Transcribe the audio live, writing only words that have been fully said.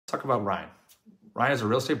talk about Ryan. Ryan is a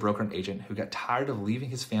real estate broker and agent who got tired of leaving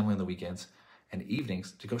his family on the weekends and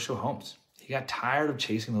evenings to go show homes. He got tired of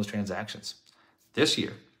chasing those transactions. This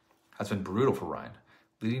year has been brutal for Ryan,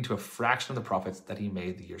 leading to a fraction of the profits that he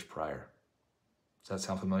made the years prior. Does that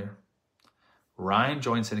sound familiar? Ryan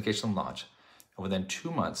joined Syndication Launch, and within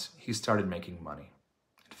 2 months, he started making money.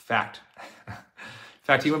 In fact,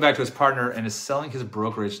 he went back to his partner and is selling his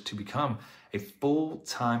brokerage to become a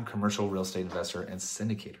full-time commercial real estate investor and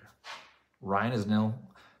syndicator. Ryan is now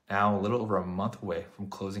a little over a month away from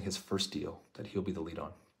closing his first deal that he'll be the lead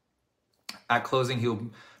on. At closing, he'll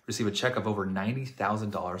receive a check of over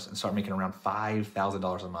 $90,000 and start making around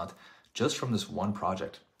 $5,000 a month just from this one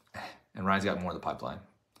project. And Ryan's got more in the pipeline.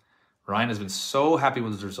 Ryan has been so happy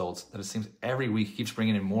with his results that it seems every week he keeps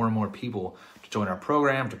bringing in more and more people to join our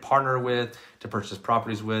program, to partner with, to purchase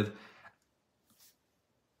properties with.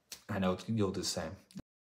 I know you'll do the same.